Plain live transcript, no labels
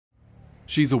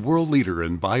She's a world leader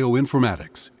in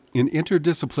bioinformatics, an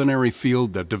interdisciplinary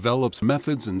field that develops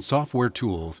methods and software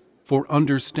tools for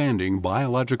understanding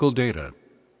biological data.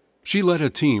 She led a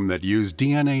team that used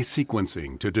DNA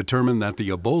sequencing to determine that the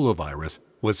Ebola virus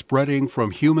was spreading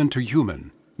from human to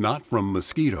human, not from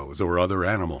mosquitoes or other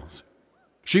animals.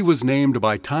 She was named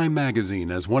by Time magazine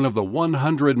as one of the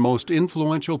 100 most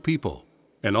influential people,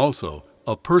 and also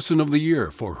a Person of the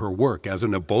Year for her work as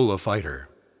an Ebola fighter.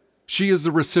 She is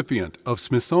the recipient of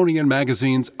Smithsonian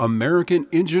Magazine's American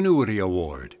Ingenuity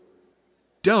Award.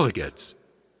 Delegates,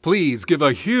 please give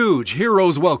a huge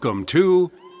hero's welcome to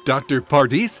Dr.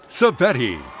 Pardis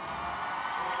Sabeti.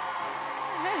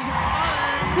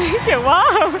 Thank you.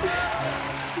 Wow.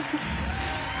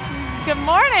 Good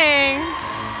morning.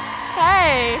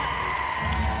 Hey.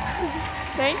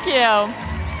 Thank you.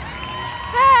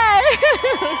 Hey.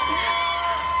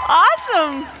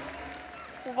 Awesome.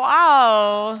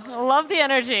 Wow. I love the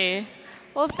energy.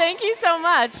 Well, thank you so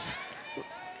much.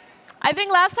 I think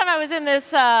last time I was in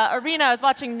this arena, I was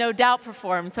watching No Doubt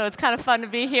perform, so it's kind of fun to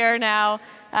be here now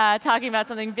talking about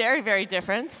something very, very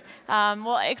different.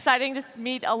 Well, exciting to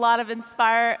meet a lot of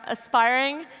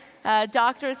aspiring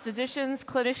doctors, physicians,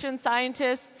 clinicians,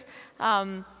 scientists.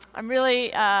 I'm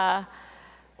really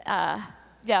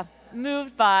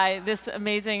moved by this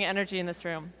amazing energy in this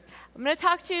room. I'm going to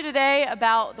talk to you today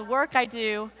about the work I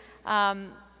do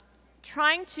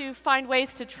trying to find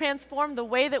ways to transform the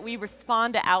way that we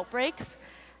respond to outbreaks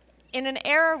in an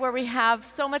era where we have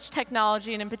so much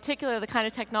technology, and in particular the kind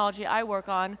of technology I work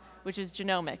on, which is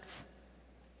genomics.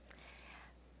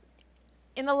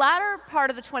 In the latter part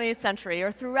of the 20th century,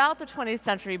 or throughout the 20th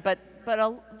century, but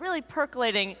really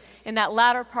percolating in that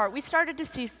latter part, we started to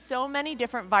see so many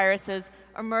different viruses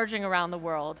emerging around the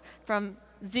world, from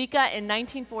Zika in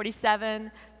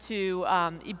 1947 to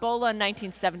Ebola in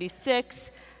 1976,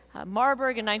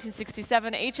 Marburg in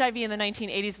 1967, HIV in the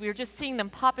 1980s. We were just seeing them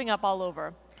popping up all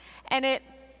over. And it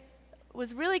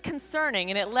was really concerning,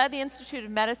 and it led the Institute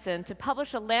of Medicine to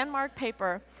publish a landmark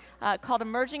paper called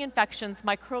Emerging Infections,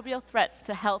 Microbial Threats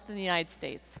to Health in the United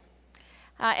States.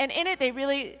 And in it, they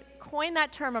really coined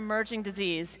that term emerging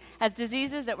disease as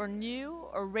diseases that were new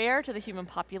or rare to the human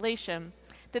population,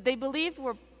 that they believed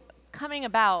were coming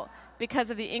about because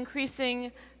of the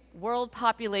increasing world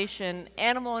population,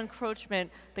 animal encroachment,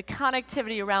 the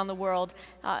connectivity around the world.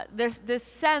 There's this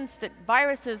sense that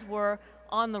viruses were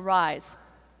on the rise.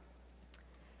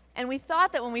 And we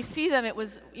thought that when we see them, it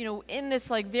was, in this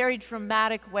very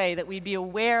dramatic way, that we'd be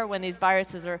aware when these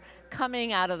viruses are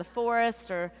coming out of the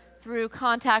forest or through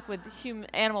contact with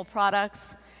animal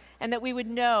products, and that we would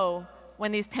know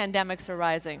when these pandemics are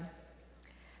rising.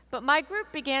 But my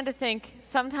group began to think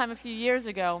sometime a few years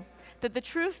ago that the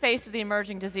true face of the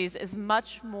emerging disease is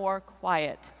much more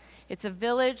quiet. It's a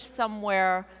village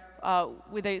somewhere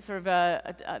with a sort of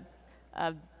a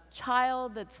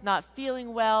child that's not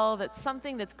feeling well, that's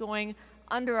something that's going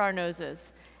under our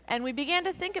noses. And we began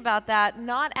to think about that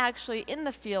not actually in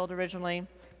the field originally,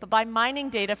 but by mining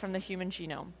data from the human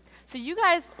genome. So you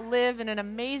guys live in an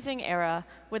amazing era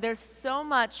where there's so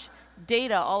much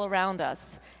data all around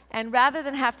us. And rather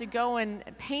than have to go and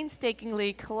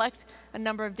painstakingly collect a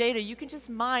number of data, you can just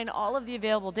mine all of the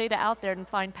available data out there and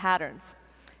find patterns.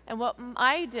 And what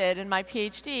I did in my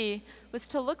PhD was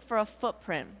to look for a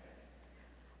footprint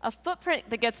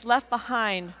that gets left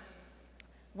behind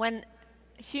when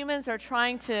humans are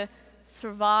trying to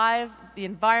survive the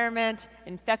environment,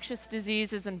 infectious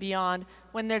diseases, and beyond,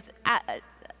 when there's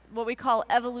what we call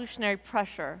evolutionary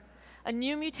pressure. A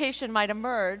new mutation might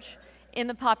emerge in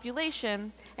the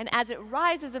population, and as it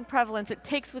rises in prevalence, it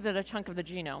takes with it a chunk of the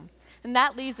genome. And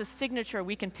that leaves a signature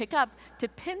we can pick up to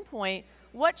pinpoint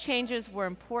what changes were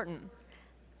important.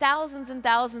 Thousands and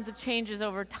thousands of changes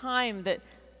over time that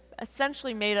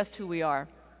essentially made us who we are.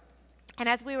 And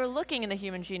as we were looking in the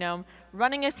human genome,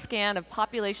 running a scan of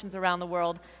populations around the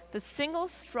world, the single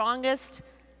strongest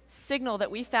signal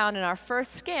that we found in our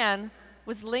first scan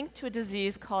was linked to a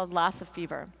disease called Lassa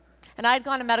fever. And I had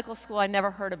gone to medical school, I'd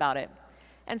never heard about it.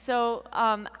 And so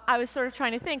I was sort of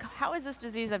trying to think, how is this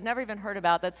disease I've never even heard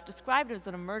about that's described as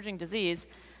an emerging disease,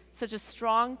 such a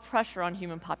strong pressure on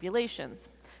human populations?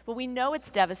 Well, we know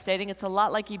it's devastating. It's a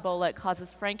lot like Ebola. It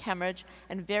causes frank hemorrhage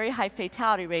and very high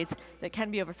fatality rates that can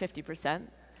be over 50%.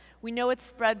 We know it's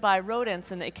spread by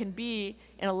rodents, and it can be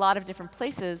in a lot of different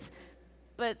places.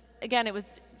 But again, it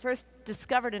was first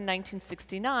discovered in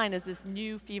 1969 as this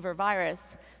new fever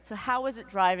virus. So how was it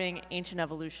driving ancient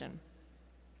evolution?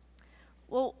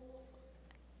 Well,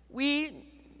 we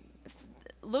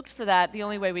looked for that the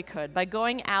only way we could, by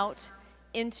going out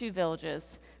into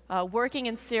villages. Working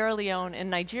in Sierra Leone and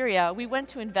Nigeria, we went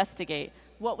to investigate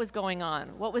what was going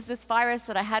on. What was this virus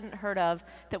that I hadn't heard of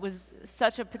that was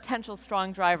such a potential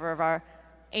strong driver of our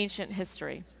ancient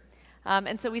history?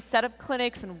 And so we set up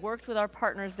clinics and worked with our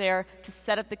partners there to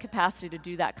set up the capacity to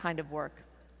do that kind of work.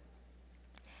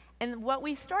 And what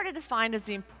we started to find is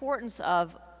the importance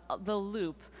of the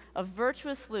loop, a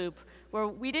virtuous loop, where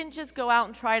we didn't just go out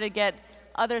and try to get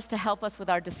others to help us with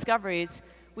our discoveries.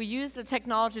 We used the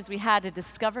technologies we had to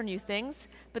discover new things,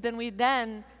 but then we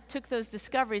took those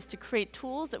discoveries to create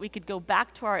tools that we could go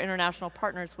back to our international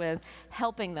partners with,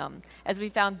 helping them. As we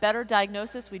found better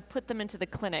diagnosis, we'd put them into the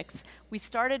clinics. We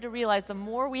started to realize the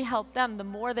more we help them, the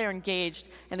more they're engaged,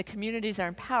 and the communities are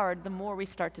empowered, the more we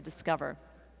start to discover.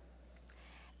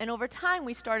 And over time,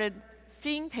 we started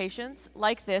seeing patients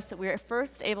like this that we were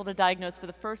first able to diagnose for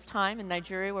the first time in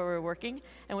Nigeria, where we were working,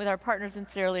 and with our partners in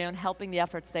Sierra Leone, helping the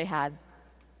efforts they had.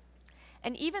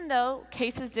 And even though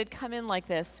cases did come in like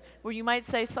this, where you might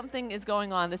say something is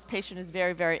going on, this patient is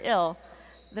very, very ill,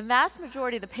 the vast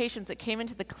majority of the patients that came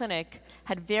into the clinic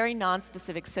had very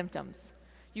nonspecific symptoms.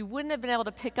 You wouldn't have been able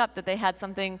to pick up that they had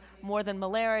something more than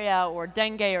malaria or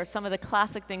dengue or some of the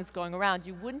classic things going around.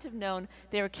 You wouldn't have known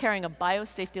they were carrying a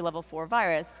biosafety level 4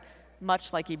 virus,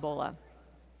 much like Ebola.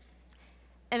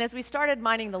 And as we started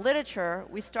mining the literature,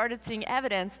 we started seeing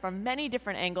evidence from many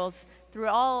different angles through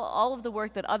all of the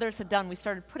work that others had done. We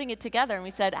started putting it together, and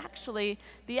we said, actually,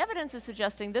 the evidence is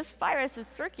suggesting this virus is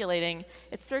circulating.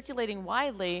 It's circulating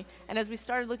widely. And as we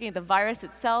started looking at the virus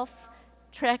itself,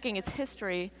 tracking its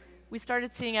history, we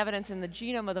started seeing evidence in the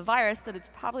genome of the virus that it's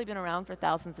probably been around for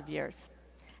thousands of years.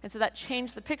 And so that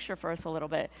changed the picture for us a little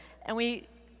bit. And we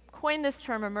coined this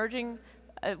term emerging.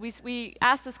 We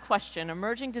asked this question,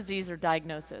 emerging disease or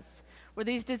diagnosis. Were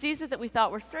these diseases that we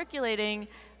thought were circulating,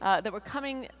 that were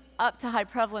coming up to high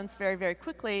prevalence very, very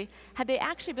quickly, had they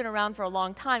actually been around for a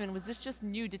long time, and was this just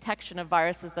new detection of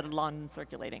viruses that had long been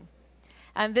circulating?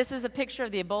 And this is a picture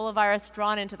of the Ebola virus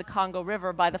drawn into the Congo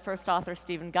River by the first author,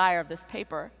 Stephen Geyer, of this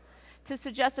paper, to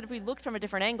suggest that if we looked from a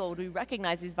different angle, would we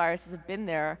recognize these viruses have been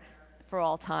there for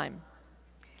all time?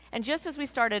 And just as we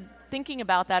started thinking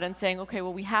about that and saying, okay,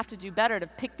 well, we have to do better to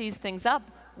pick these things up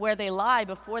where they lie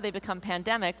before they become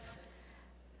pandemics,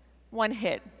 one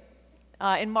hit.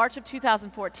 In March of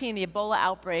 2014, the Ebola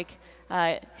outbreak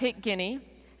hit Guinea.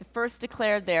 It first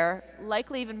declared there,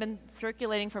 likely even been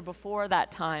circulating for before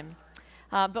that time.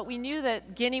 But we knew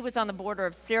that Guinea was on the border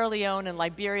of Sierra Leone and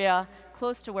Liberia,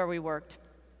 close to where we worked.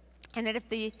 And that if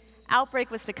the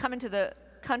outbreak was to come into the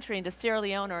country, into Sierra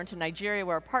Leone or into Nigeria,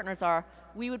 where our partners are,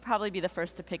 we would probably be the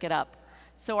first to pick it up.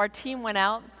 So our team went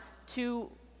out to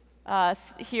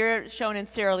here shown in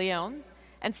Sierra Leone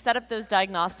and set up those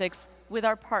diagnostics with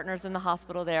our partners in the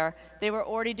hospital there. They were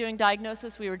already doing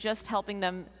diagnosis. We were just helping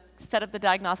them set up the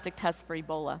diagnostic tests for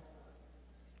Ebola.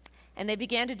 And they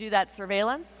began to do that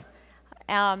surveillance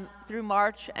through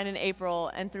March and in April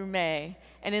and through May.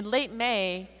 And in late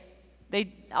May,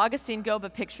 Augustine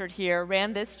Goba, pictured here,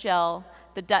 ran this gel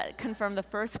that confirmed the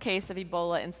first case of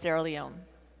Ebola in Sierra Leone.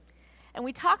 And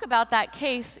we talk about that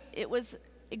case. It was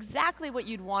exactly what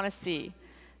you'd want to see.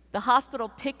 The hospital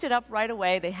picked it up right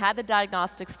away. They had the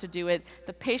diagnostics to do it.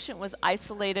 The patient was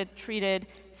isolated, treated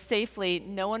safely.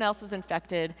 No one else was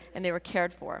infected, and they were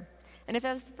cared for. And if it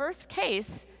was the first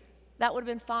case, that would have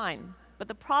been fine. But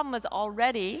the problem was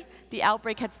already the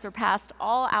outbreak had surpassed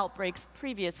all outbreaks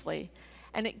previously.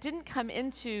 And it didn't come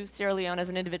into Sierra Leone as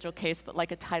an individual case, but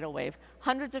like a tidal wave.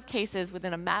 Hundreds of cases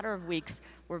within a matter of weeks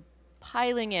were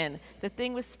piling in. The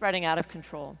thing was spreading out of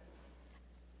control.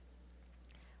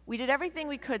 We did everything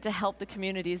we could to help the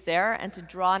communities there and to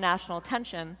draw national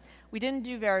attention. We didn't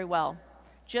do very well.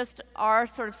 Just our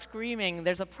sort of screaming,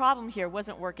 there's a problem here,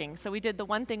 wasn't working. So we did the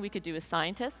one thing we could do as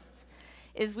scientists,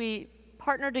 is we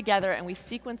partnered together and we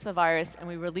sequenced the virus and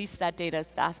we released that data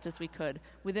as fast as we could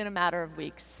within a matter of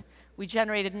weeks. We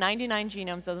generated 99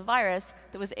 genomes of the virus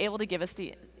that was able to give us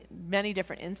the many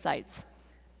different insights.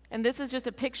 And this is just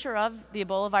a picture of the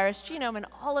Ebola virus genome and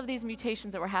all of these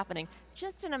mutations that were happening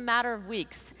just in a matter of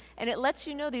weeks. And it lets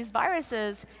you know these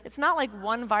viruses, it's not like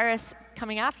one virus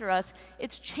coming after us,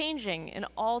 it's changing in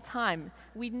all time.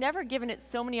 We'd never given it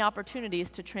so many opportunities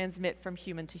to transmit from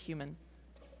human to human.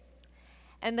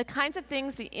 And the kinds of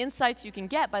things, the insights you can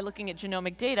get by looking at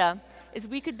genomic data, is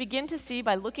we could begin to see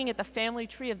by looking at the family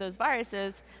tree of those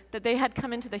viruses that they had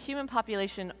come into the human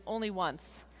population only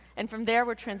once. And from there,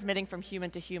 we're transmitting from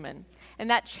human to human. And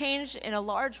that changed in a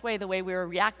large way the way we were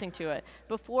reacting to it.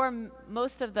 Before,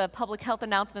 most of the public health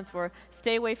announcements were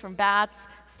stay away from bats,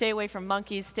 stay away from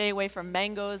monkeys, stay away from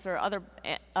mangoes or other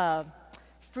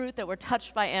fruit that were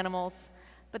touched by animals.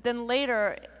 But then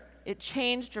later, it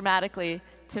changed dramatically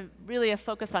to really a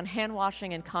focus on hand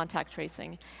washing and contact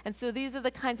tracing. And so these are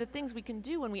the kinds of things we can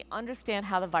do when we understand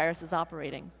how the virus is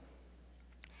operating.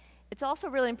 It's also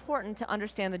really important to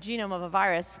understand the genome of a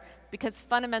virus because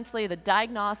fundamentally the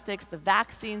diagnostics, the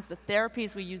vaccines, the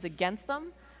therapies we use against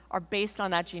them are based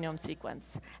on that genome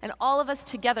sequence. And all of us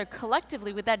together,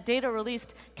 collectively, with that data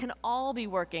released, can all be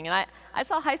working. And I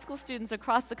saw high school students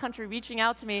across the country reaching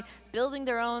out to me, building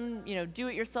their own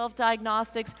do-it-yourself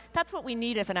diagnostics. That's what we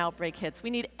need if an outbreak hits. We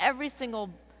need every single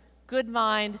good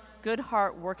mind, good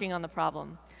heart working on the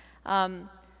problem.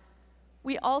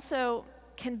 We also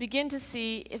can begin to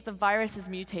see if the virus is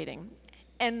mutating.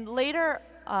 And later,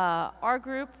 our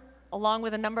group, along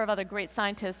with a number of other great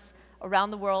scientists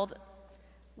around the world,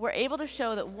 were able to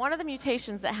show that one of the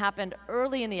mutations that happened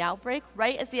early in the outbreak,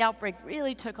 right as the outbreak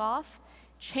really took off,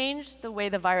 changed the way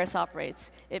the virus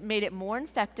operates. It made it more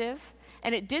infective,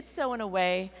 and it did so in a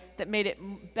way that made it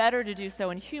better to do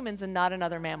so in humans and not in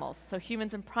other mammals. So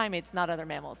humans and primates, not other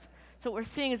mammals. So what we're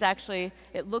seeing is actually,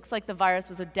 it looks like the virus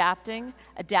was adapting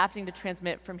to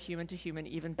transmit from human to human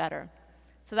even better.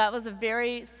 So that was a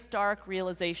very stark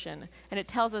realization, and it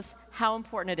tells us how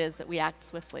important it is that we act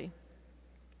swiftly.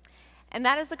 And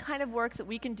that is the kind of work that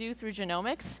we can do through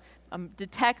genomics,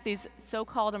 detect these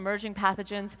so-called emerging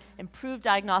pathogens, improve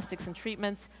diagnostics and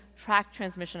treatments, track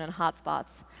transmission in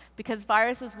hotspots, because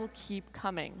viruses will keep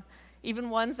coming, even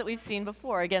ones that we've seen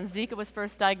before. Again, Zika was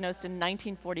first diagnosed in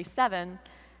 1947,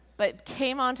 but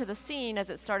came onto the scene as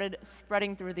it started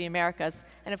spreading through the Americas,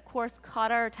 and of course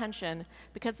caught our attention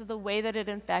because of the way that it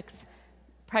infects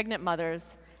pregnant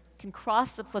mothers, can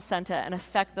cross the placenta and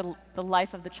affect the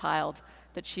life of the child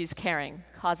that she's carrying,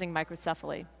 causing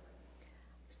microcephaly.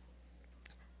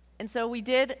 And so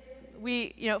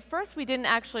first we didn't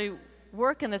actually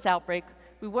work in this outbreak.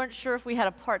 We weren't sure if we had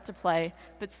a part to play,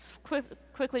 but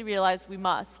quickly realized we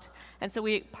must. And so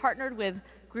we partnered with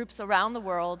groups around the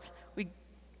world. We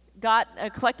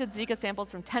collected Zika samples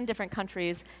from 10 different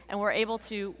countries, and were able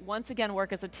to once again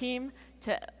work as a team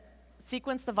to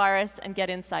sequence the virus and get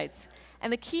insights.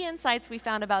 And the key insights we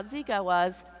found about Zika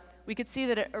was we could see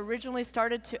that it originally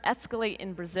started to escalate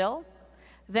in Brazil,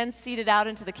 then seeded out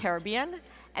into the Caribbean,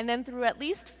 and then through at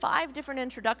least 5 different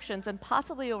introductions, and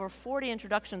possibly over 40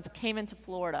 introductions, came into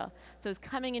Florida. So it was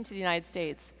coming into the United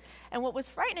States. And what was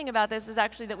frightening about this is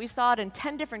actually that we saw it in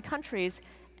 10 different countries,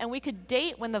 and we could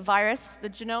date when the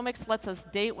genomics lets us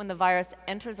date when the virus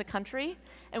enters a country,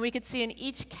 and we could see in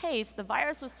each case the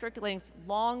virus was circulating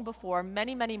long before,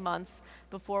 many, many months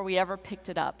before we ever picked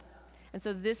it up. And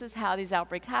so this is how these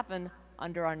outbreaks happen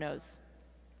under our nose.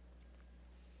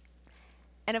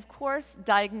 And of course,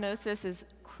 diagnosis is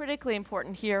critically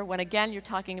important here when, again, you're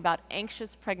talking about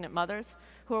anxious pregnant mothers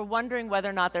who are wondering whether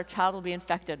or not their child will be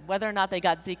infected, whether or not they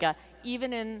got Zika,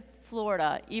 even in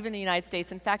Florida, even the United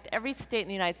States. In fact, every state in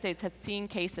the United States has seen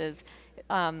cases,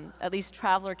 at least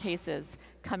traveler cases,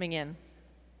 coming in.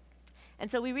 And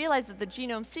so we realized that the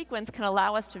genome sequence can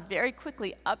allow us to very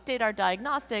quickly update our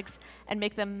diagnostics and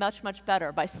make them much, much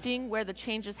better. By seeing where the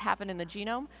changes happen in the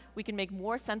genome, we can make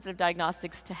more sensitive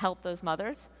diagnostics to help those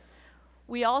mothers.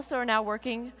 We also are now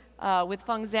working with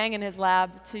Feng Zhang in his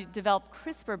lab to develop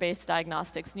CRISPR-based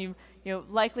diagnostics. And you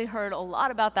likely heard a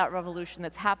lot about that revolution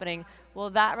that's happening.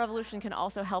 Well, that revolution can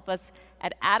also help us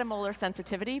at attomolar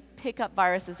sensitivity, pick up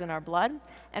viruses in our blood,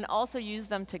 and also use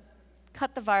them to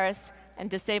cut the virus and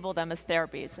disable them as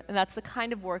therapies. And that's the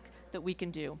kind of work that we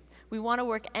can do. We want to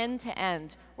work end to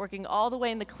end, working all the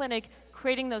way in the clinic,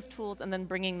 creating those tools, and then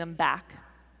bringing them back.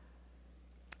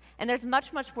 And there's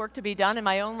much, much work to be done. In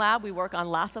my own lab, we work on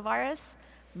Lassa virus,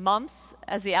 mumps,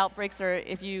 as the outbreaks are,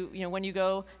 when you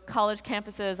go, college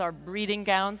campuses are breeding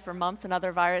grounds for mumps and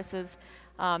other viruses,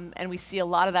 and we see a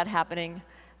lot of that happening.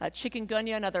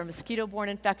 Chikungunya and other mosquito-borne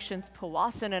infections,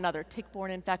 Powassan and other tick-borne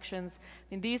infections. I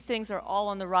mean, these things are all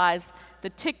on the rise.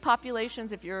 The tick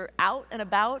populations, if you're out and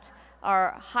about,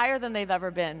 are higher than they've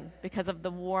ever been because of the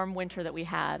warm winter that we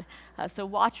had. So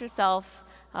watch yourself.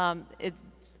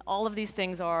 All of these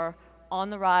things are on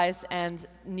the rise and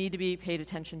need to be paid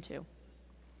attention to.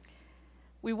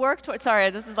 We work towards,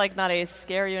 sorry, this is like not a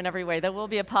scare you in every way. There will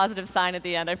be a positive sign at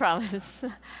the end, I promise.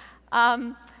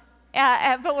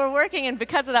 But we're working, and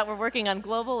because of that, we're working on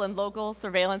global and local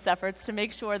surveillance efforts to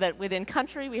make sure that within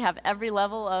country we have every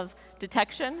level of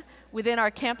detection. Within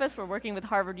our campus, we're working with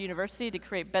Harvard University to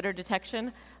create better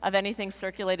detection of anything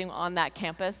circulating on that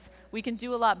campus. We can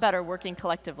do a lot better working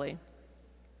collectively.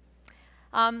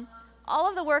 All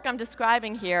of the work I'm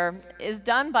describing here is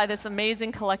done by this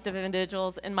amazing collective of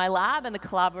individuals in my lab and the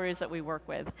collaborators that we work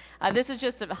with. This is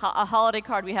just a holiday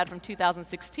card we had from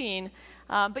 2016,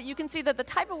 but you can see that the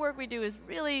type of work we do is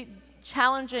really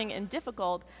challenging and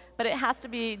difficult, but it has to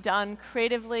be done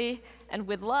creatively and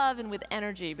with love and with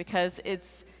energy, because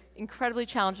it's incredibly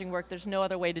challenging work. There's no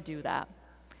other way to do that.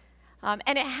 And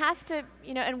it has to,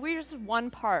 and we're just one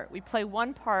part. We play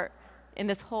one part in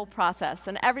this whole process,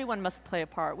 and everyone must play a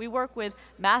part. We work with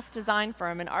mass design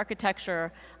firm in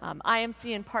architecture,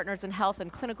 IMC and partners in health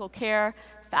and clinical care,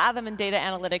 Fathom and data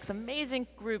analytics, amazing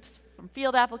groups from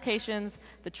field applications,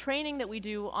 the training that we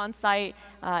do on site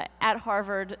at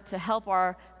Harvard to help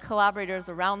our collaborators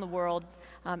around the world,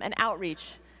 and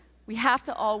outreach. We have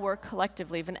to all work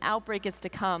collectively. If an outbreak is to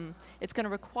come, it's going to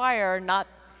require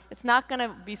it's not going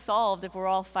to be solved if we're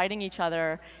all fighting each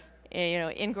other,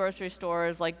 in grocery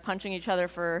stores, like punching each other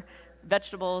for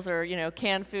vegetables or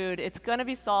canned food. It's going to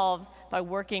be solved by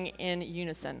working in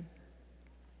unison.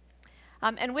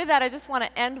 And with that, I just want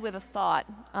to end with a thought,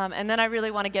 and then I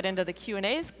really want to get into the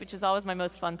Q&As, which is always my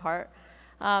most fun part.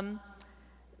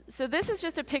 So this is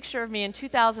just a picture of me in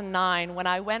 2009 when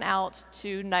I went out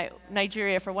to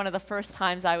Nigeria for one of the first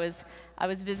times I was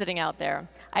visiting out there.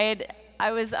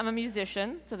 I'm a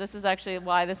musician, so this is actually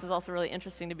why this is also really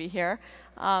interesting to be here.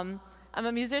 I'm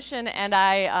a musician, and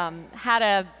I had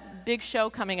a big show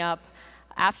coming up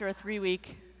after a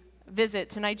 3-week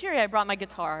visit to Nigeria. I brought my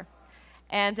guitar.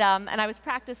 And I was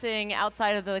practicing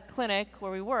outside of the clinic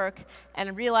where we work,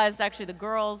 and realized actually the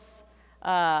girls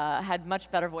had much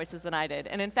better voices than I did.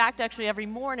 And in fact, actually every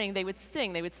morning they would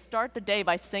sing. They would start the day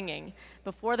by singing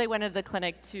before they went into the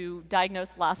clinic to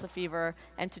diagnose Lassa fever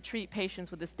and to treat patients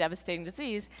with this devastating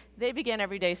disease. They began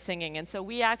every day singing. And so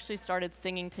we actually started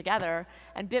singing together.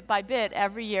 And bit by bit,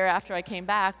 every year after I came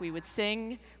back, we would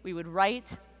sing, we would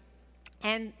write,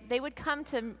 and they would come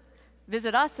to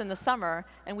visit us in the summer,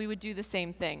 and we would do the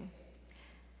same thing.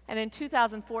 And in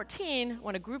 2014,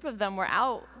 when a group of them were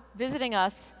out visiting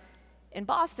us in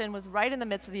Boston, was right in the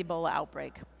midst of the Ebola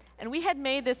outbreak. And we had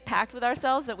made this pact with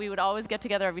ourselves that we would always get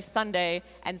together every Sunday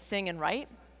and sing and write.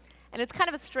 And it's kind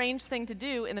of a strange thing to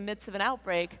do in the midst of an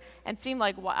outbreak, and seemed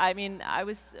like,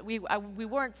 we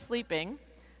weren't sleeping.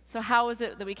 So how was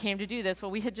it that we came to do this?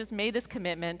 Well, we had just made this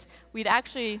commitment. We'd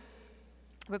actually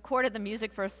recorded the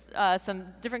music for some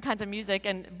different kinds of music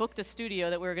and booked a studio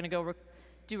that we were going to go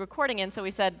do recording in. So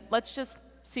we said, let's just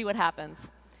see what happens.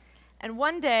 And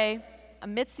one day,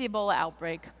 amidst the Ebola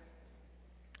outbreak,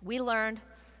 we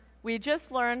had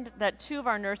just learned that 2 of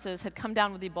our nurses had come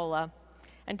down with Ebola,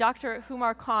 and Dr.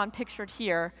 Humar Khan, pictured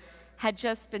here, had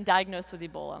just been diagnosed with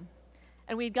Ebola.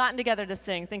 And we'd gotten together to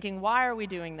sing, thinking, why are we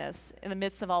doing this in the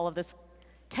midst of all of this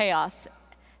chaos?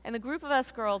 And the group of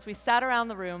us girls, we sat around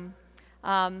the room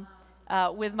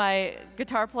with my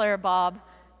guitar player, Bob,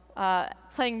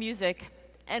 playing music,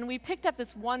 and we picked up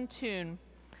this one tune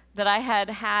that I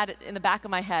had in the back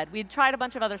of my head. We'd tried a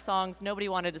bunch of other songs, nobody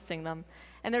wanted to sing them.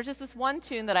 And there's just this one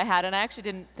tune that I had, and I actually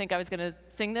didn't think I was going to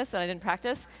sing this, and I didn't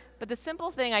practice. But the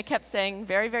simple thing I kept saying,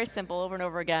 very, very simple, over and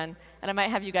over again, and I might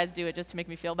have you guys do it just to make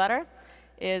me feel better,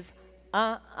 is,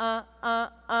 yeah,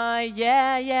 yeah,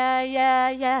 yeah,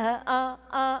 yeah, yeah,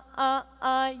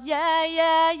 yeah,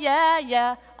 yeah,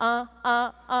 yeah,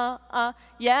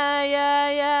 yeah, yeah,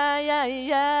 yeah, yeah,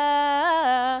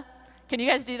 yeah. Can you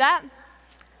guys do that?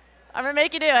 I'm gonna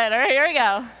make you do it. All right, here we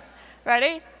go.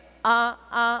 Ready? Yeah,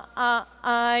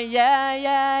 yeah,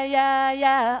 yeah, yeah, yeah,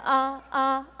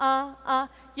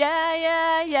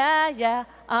 yeah, yeah, yeah,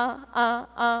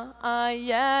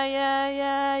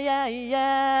 yeah, yeah,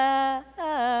 yeah,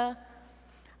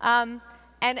 yeah.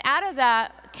 And out of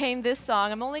that came this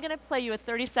song. I'm only gonna play you a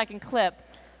 30-second clip.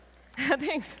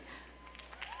 Thanks.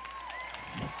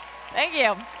 Thank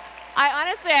you. I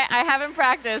honestly haven't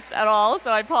practiced at all,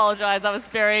 so I apologize. I was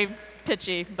very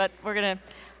pitchy, but we're gonna.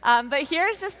 But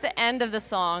here's just the end of the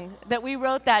song that we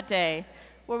wrote that day,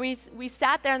 where we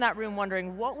sat there in that room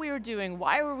wondering what we were doing,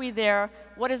 why were we there,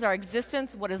 what is our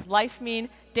existence, what does life mean?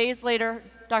 Days later,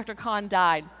 Dr. Khan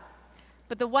died.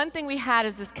 But the one thing we had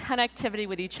is this connectivity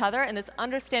with each other and this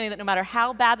understanding that no matter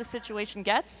how bad the situation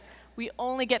gets, we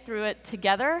only get through it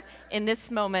together in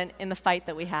this moment in the fight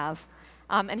that we have.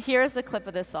 And here's the clip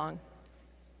of this song.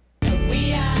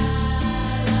 We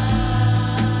are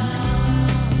love,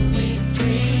 we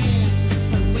dream,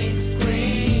 and we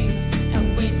scream,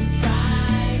 and we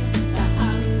strive. The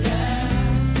hunger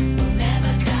will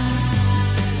never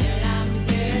die, and I'm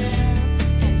here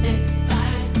in this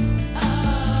fight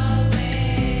always.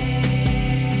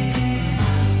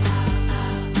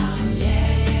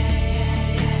 Yeah, yeah,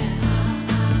 yeah,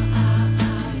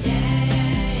 yeah, yeah, yeah,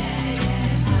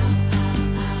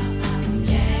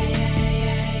 yeah.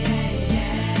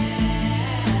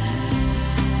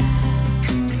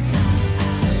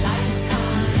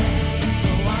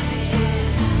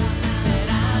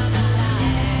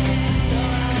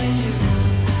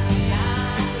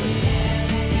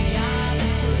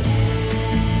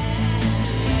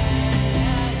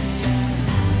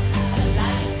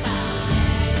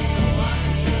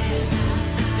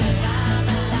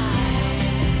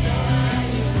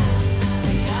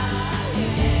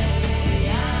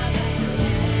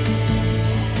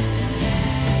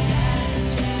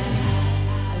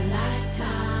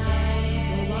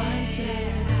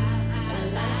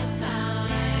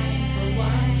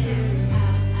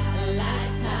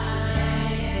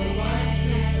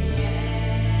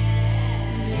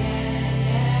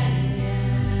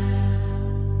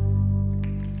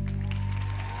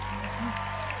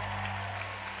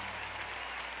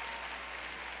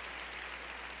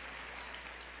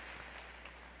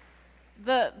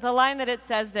 the line that it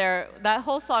says there, that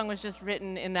whole song was just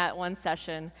written in that one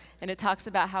session, and it talks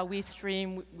about how we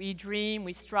stream, we dream,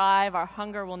 we strive, our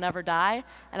hunger will never die,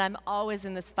 and I'm always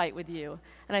in this fight with you.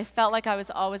 And I felt like I was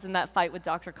always in that fight with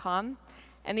Dr. Khan.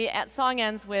 And the song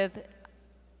ends with,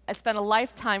 I spent a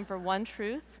lifetime for one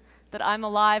truth, that I'm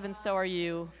alive and so are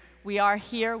you. We are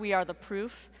here, we are the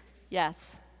proof.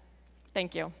 Yes.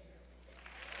 Thank you.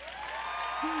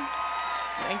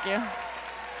 Thank you.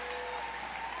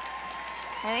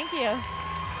 Thank you.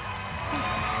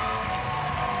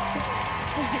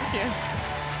 Thank you.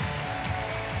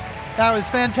 That was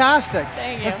fantastic.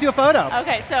 Thank you. Let's do a photo.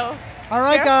 Okay, so. All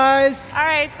right, here. guys. All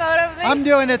right, photo. I'm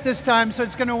doing it this time, so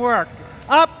it's going to work.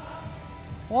 Up.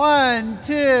 1,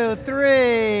 2,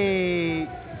 3.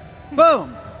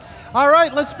 Boom. All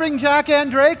right, let's bring Jack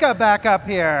Andraka back up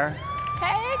here.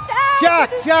 Hey, Jack. Jack,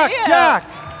 Good to Jack, see you. Jack.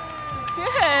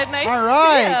 Good. Nice All to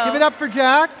right, see you. give it up for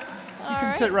Jack. You All can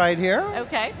right. sit right here.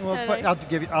 Okay. We'll so put,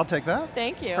 I'll take that.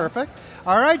 Thank you. Perfect.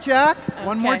 All right, Jack.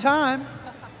 One more Okay. time.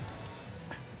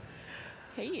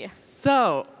 Hey.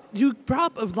 So you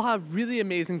brought up a lot of really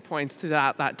amazing points to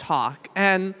that talk.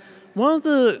 And one of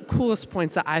the coolest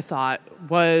points that I thought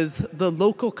was the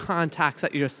local contacts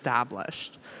that you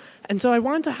established. And so I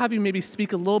wanted to have you maybe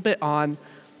speak a little bit on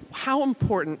how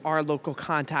important are local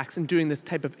contacts in doing this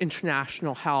type of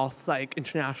international health, like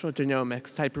international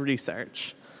genomics type of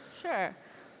research? Sure.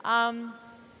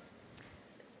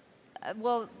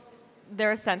 Well,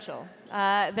 they're essential.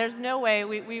 There's no way,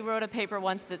 we wrote a paper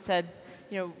once that said,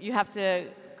 you know, you have to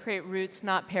create routes,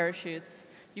 not parachutes.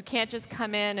 You can't just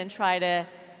come in and try to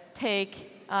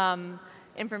take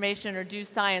information or do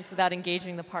science without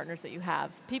engaging the partners that you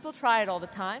have. People try it all the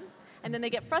time, and then they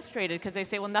get frustrated because they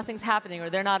say, well, nothing's happening, or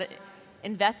they're not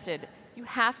invested. You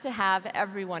have to have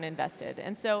everyone invested.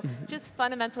 And so just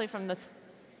fundamentally from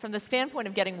the standpoint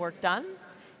of getting work done,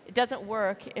 it doesn't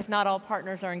work if not all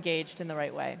partners are engaged in the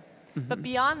right way. But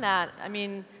beyond that, I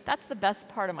mean, that's the best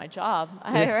part of my job,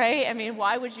 right? I mean,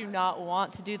 why would you not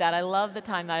want to do that? I love the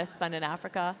time that I spend in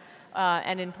Africa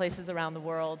and in places around the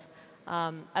world.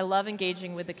 I love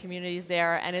engaging with the communities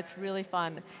there, and it's really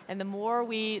fun. And the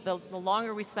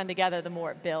longer we spend together, the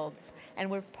more it builds. And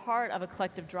we're part of a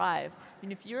collective drive. I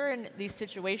mean, if you're in these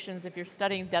situations, if you're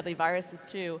studying deadly viruses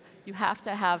too, you have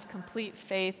to have complete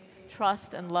faith,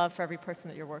 trust, and love for every person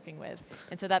that you're working with.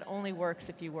 And so that only works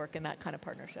if you work in that kind of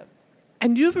partnership.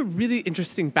 And you have a really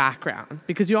interesting background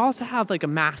because you also have like a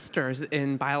master's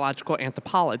in biological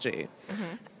anthropology.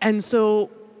 And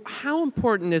so how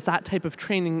important is that type of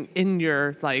training in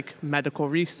your like medical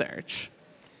research?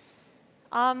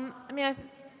 I mean,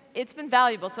 it's been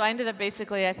valuable. So I ended up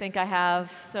basically, I think I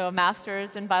have a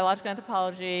master's in biological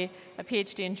anthropology, a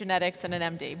PhD in genetics, and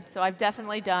an MD. So I've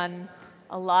definitely done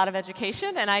a lot of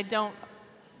education, and I don't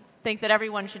think that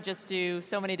everyone should just do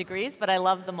so many degrees, but I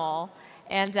love them all.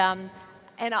 And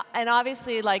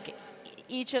obviously, like,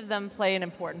 each of them play an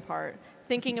important part.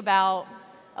 Thinking about,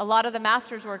 a lot of the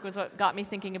master's work was what got me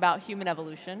thinking about human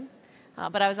evolution,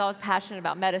 but I was always passionate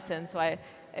about medicine, so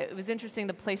it was interesting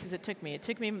the places it took me. It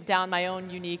took me down my own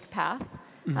unique path.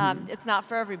 It's not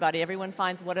for everybody. Everyone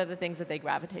finds what are the things that they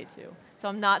gravitate to. So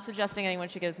I'm not suggesting anyone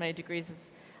should get as many degrees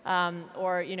as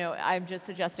or, you know, I'm just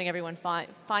suggesting everyone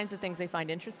finds the things they find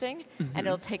interesting, and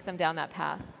it'll take them down that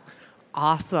path.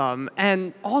 Awesome.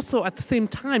 And also at the same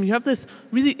time, you have this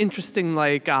really interesting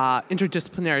like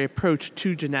interdisciplinary approach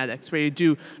to genetics where you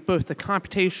do both the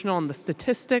computational and the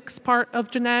statistics part of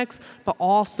genetics, but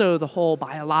also the whole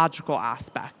biological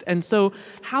aspect. And so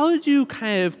how did you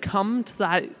kind of come to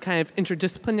that kind of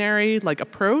interdisciplinary like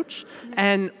approach?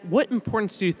 And what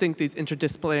importance do you think these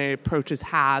interdisciplinary approaches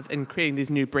have in creating these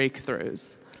new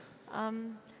breakthroughs?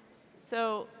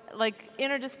 So, like,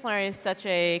 interdisciplinary is such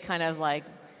a kind of like,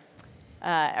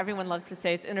 everyone loves to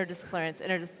say it's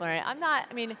interdisciplinary.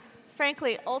 I mean,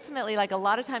 frankly, ultimately, like a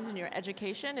lot of times in your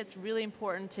education, it's really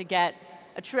important to get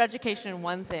a true education in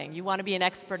one thing. You want to be an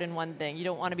expert in one thing. You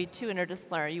don't want to be too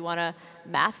interdisciplinary. You want to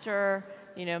master,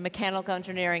 you know, mechanical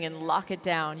engineering and lock it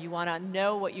down. You want to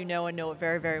know what you know and know it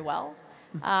very, very well.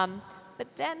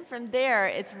 But then from there,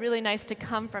 it's really nice to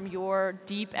come from your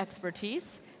deep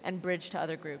expertise and bridge to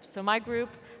other groups. So my group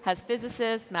has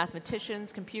physicists,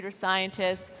 mathematicians, computer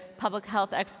scientists, public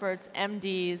health experts,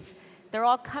 MDs. They're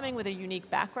all coming with a unique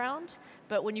background,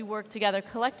 but when you work together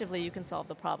collectively, you can solve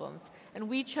the problems. And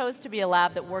we chose to be a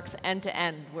lab that works end to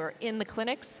end. We're in the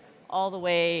clinics all the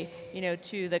way, you know,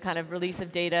 to the kind of release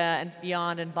of data and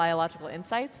beyond and biological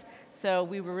insights. So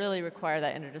we really require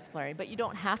that interdisciplinary, but you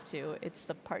don't have to. It's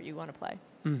the part you want to play.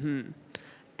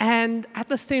 And at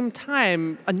the same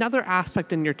time, another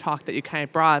aspect in your talk that you kind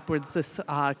of brought up was this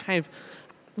kind of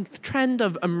trend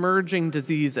of emerging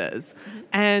diseases.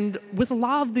 And with a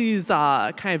lot of these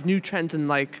kind of new trends in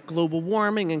like global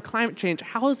warming and climate change,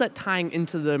 how is that tying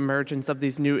into the emergence of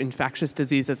these new infectious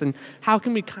diseases? And how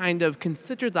can we kind of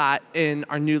consider that in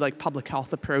our new like public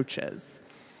health approaches?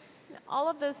 All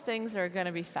of those things are going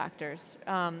to be factors.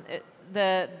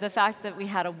 The fact that we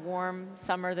had a warm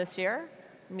summer this year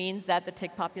means that the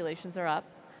tick populations are up.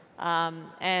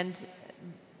 And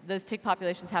those tick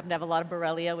populations happen to have a lot of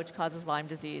Borrelia, which causes Lyme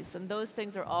disease. And those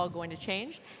things are all going to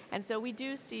change. And so we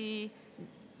do see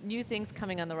new things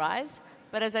coming on the rise.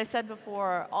 But as I said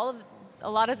before, a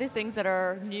lot of the things that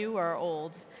are new are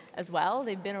old as well.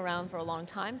 They've been around for a long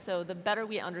time. So the better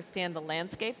we understand the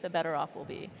landscape, the better off we'll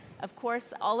be. Of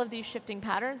course, all of these shifting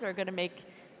patterns are going to make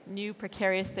new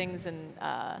precarious things and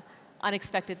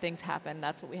unexpected things happen.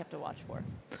 That's what we have to watch for.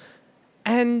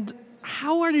 And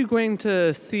how are you going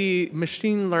to see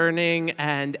machine learning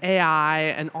and AI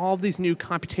and all of these new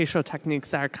computational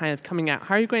techniques that are kind of coming out?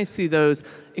 How are you going to see those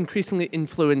increasingly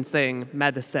influencing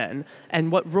medicine?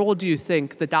 And what role do you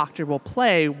think the doctor will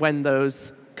play when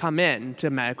those come in to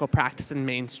medical practice and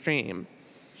mainstream?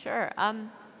 Sure.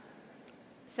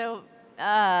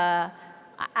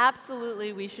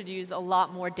 Absolutely, we should use a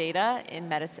lot more data in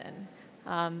medicine.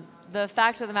 The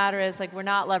fact of the matter is, like, we're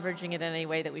not leveraging it in any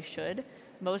way that we should.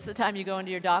 Most of the time you go into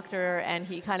your doctor and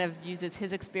he kind of uses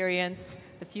his experience,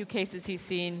 the few cases he's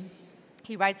seen,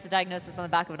 he writes the diagnosis on the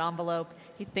back of an envelope,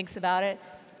 he thinks about it.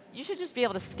 You should just be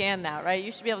able to scan that, right?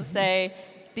 You should be able to say,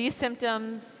 these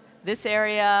symptoms, this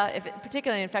area,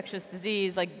 particularly infectious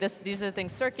disease, like these are the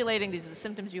things circulating, these are the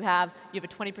symptoms you have a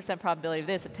 20% probability of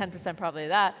this, a 10% probability of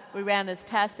that. We ran this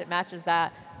test, it matches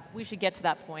that. We should get to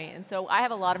that point. And so I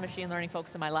have a lot of machine learning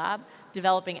folks in my lab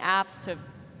developing apps to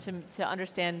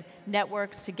understand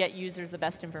networks to get users the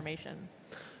best information.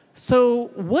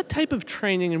 So what type of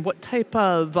training and what type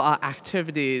of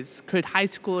activities could high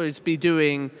schoolers be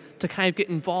doing to kind of get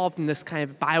involved in this kind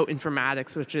of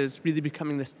bioinformatics, which is really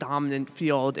becoming this dominant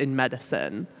field in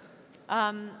medicine?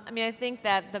 I mean, I think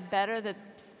that the better that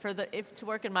if to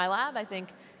work in my lab, I think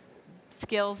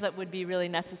skills that would be really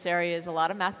necessary is a lot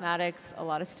of mathematics, a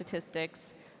lot of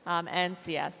statistics, and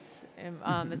CS.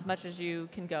 As much as you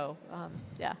can go,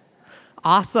 yeah.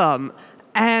 Awesome.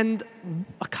 And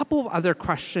a couple of other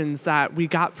questions that we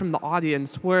got from the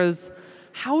audience was,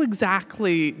 how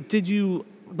exactly did you,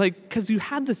 because you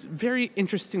had this very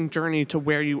interesting journey to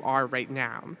where you are right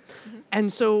now.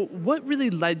 And so what really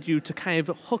led you to kind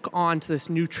of hook on to this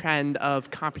new trend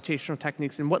of computational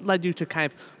techniques, and what led you to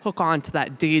kind of hook on to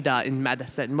that data in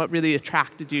medicine? What really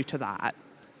attracted you to that?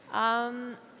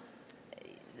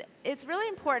 It's really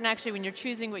important, actually, when you're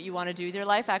choosing what you want to do with your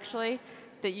life, actually,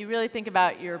 that you really think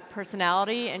about your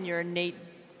personality and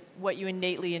what you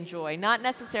innately enjoy, not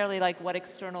necessarily like what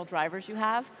external drivers you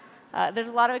have. There's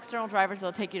a lot of external drivers that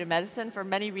will take you to medicine. For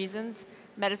many reasons,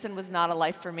 medicine was not a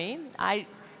life for me. I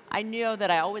knew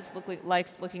that I always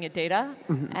liked looking at data,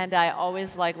 and I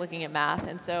always liked looking at math.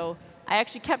 And so I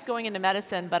actually kept going into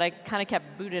medicine, but I kind of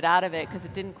kept booted out of it because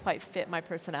it didn't quite fit my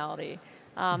personality.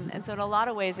 And so in a lot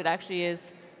of ways, it actually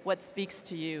is what speaks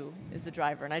to you is the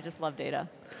driver, and I just love data.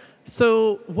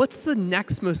 So what's the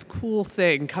next most cool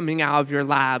thing coming out of your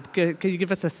lab? Can you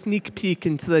give us a sneak peek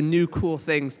into the new cool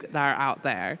things that are out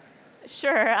there?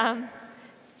 Sure.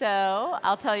 So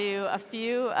I'll tell you a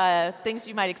few things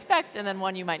you might expect and then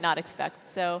one you might not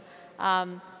expect. So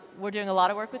we're doing a lot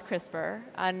of work with CRISPR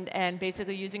and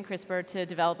basically using CRISPR to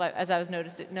develop, as I was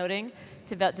noting,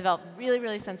 to develop really,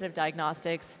 really sensitive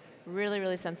diagnostics, really,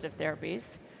 really sensitive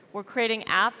therapies. We're creating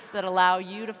apps that allow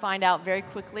you to find out very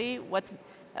quickly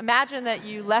imagine that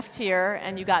you left here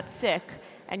and you got sick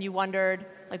and you wondered,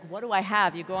 like, what do I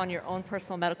have? You go on your own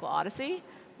personal medical odyssey.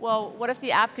 Well, what if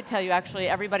the app could tell you, actually,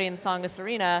 everybody in Tsongas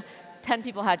Arena, 10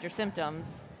 people had your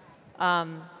symptoms.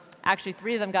 Actually,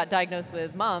 3 of them got diagnosed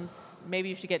with mumps. Maybe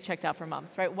you should get checked out for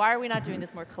mumps, right? Why are we not doing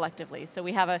this more collectively? So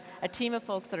we have a team of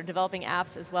folks that are developing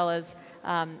apps as well as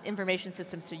information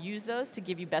systems to use those to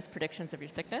give you best predictions of your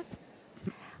sickness.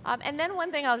 And then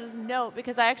one thing I'll just note,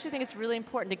 because I actually think it's really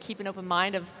important to keep an open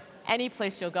mind of any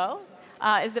place you'll go,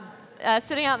 is that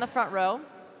sitting out in the front row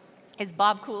is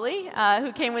Bob Cooley,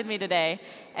 who came with me today.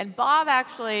 And Bob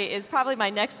actually is probably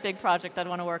my next big project I'd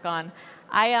want to work on.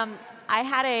 I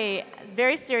had a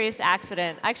very serious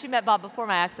accident. I actually met Bob before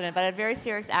my accident, but I had a very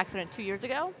serious accident 2 years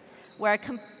ago where I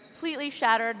completely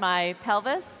shattered my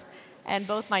pelvis and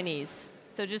both my knees.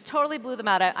 So just totally blew them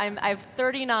out. I have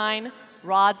 39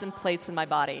 rods and plates in my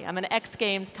body. I'm an X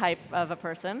Games type of a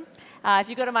person. If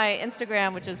you go to my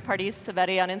Instagram, which is Pardis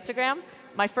Sabeti on Instagram,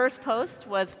 my first post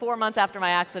was 4 months after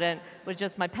my accident, was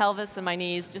just my pelvis and my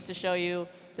knees, just to show you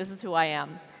this is who I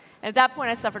am. And at that point,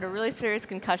 I suffered a really serious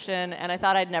concussion, and I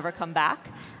thought I'd never come back.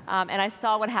 And I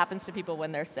saw what happens to people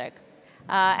when they're sick.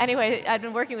 Anyway, I'd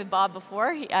been working with Bob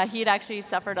before. He'd actually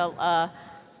suffered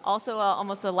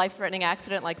almost a life-threatening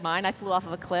accident like mine. I flew off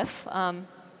of a cliff. I've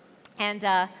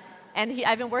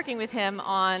been working with him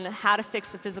on how to fix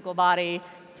the physical body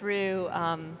through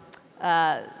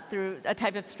a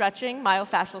type of stretching,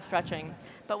 myofascial stretching.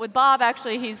 But with Bob,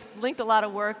 actually, he's linked a lot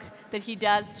of work that he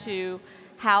does to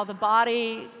how the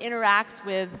body interacts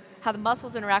with, how the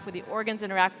muscles interact with the organs,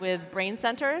 interact with brain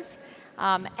centers,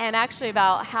 and actually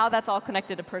about how that's all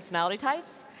connected to personality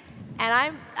types.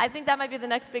 And I think that might be the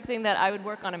next big thing that I would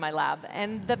work on in my lab.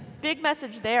 And the big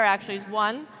message there actually is,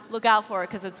 one, look out for it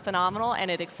because it's phenomenal and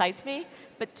it excites me.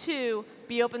 But two,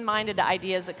 be open-minded to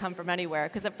ideas that come from anywhere.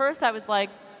 Because at first I was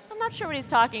like, I'm not sure what he's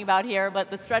talking about here,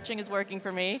 but the stretching is working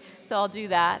for me, so I'll do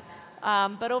that.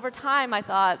 But over time, I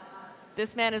thought,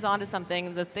 this man is onto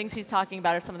something. The things he's talking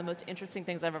about are some of the most interesting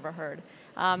things I've ever heard.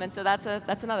 And so that's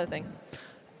another thing.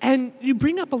 And you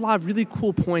bring up a lot of really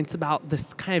cool points about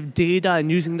this kind of data and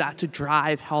using that to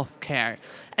drive healthcare.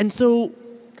 And so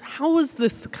how is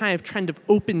this kind of trend of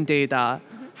open data,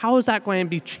 how is that going to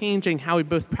be changing how we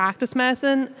both practice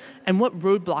medicine, and what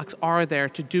roadblocks are there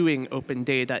to doing open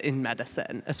data in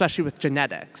medicine, especially with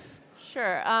genetics?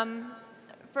 Sure.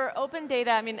 For open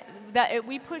data, I mean,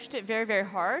 we pushed it very, very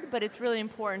hard, but it's really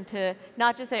important to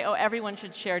not just say, oh, everyone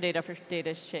should share data for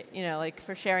like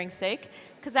for sharing's sake,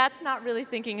 because that's not really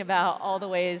thinking about all the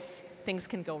ways things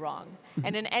can go wrong.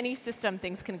 And in any system,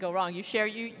 things can go wrong.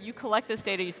 You collect this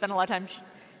data, you spend a lot of time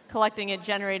collecting it,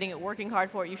 generating it, working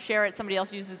hard for it, you share it, somebody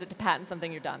else uses it to patent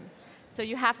something, you're done. So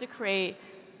you have to create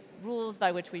rules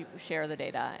by which we share the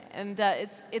data. And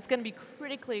it's going to be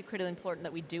critically important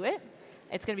that we do it.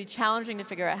 It's going to be challenging to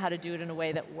figure out how to do it in a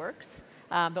way that works,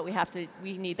 but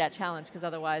we need that challenge because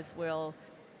otherwise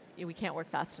we can't work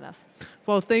fast enough.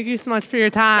 Well, thank you so much for your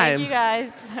time. Thank you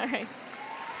guys. All right.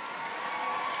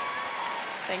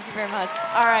 Thank you very much.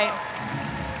 All right.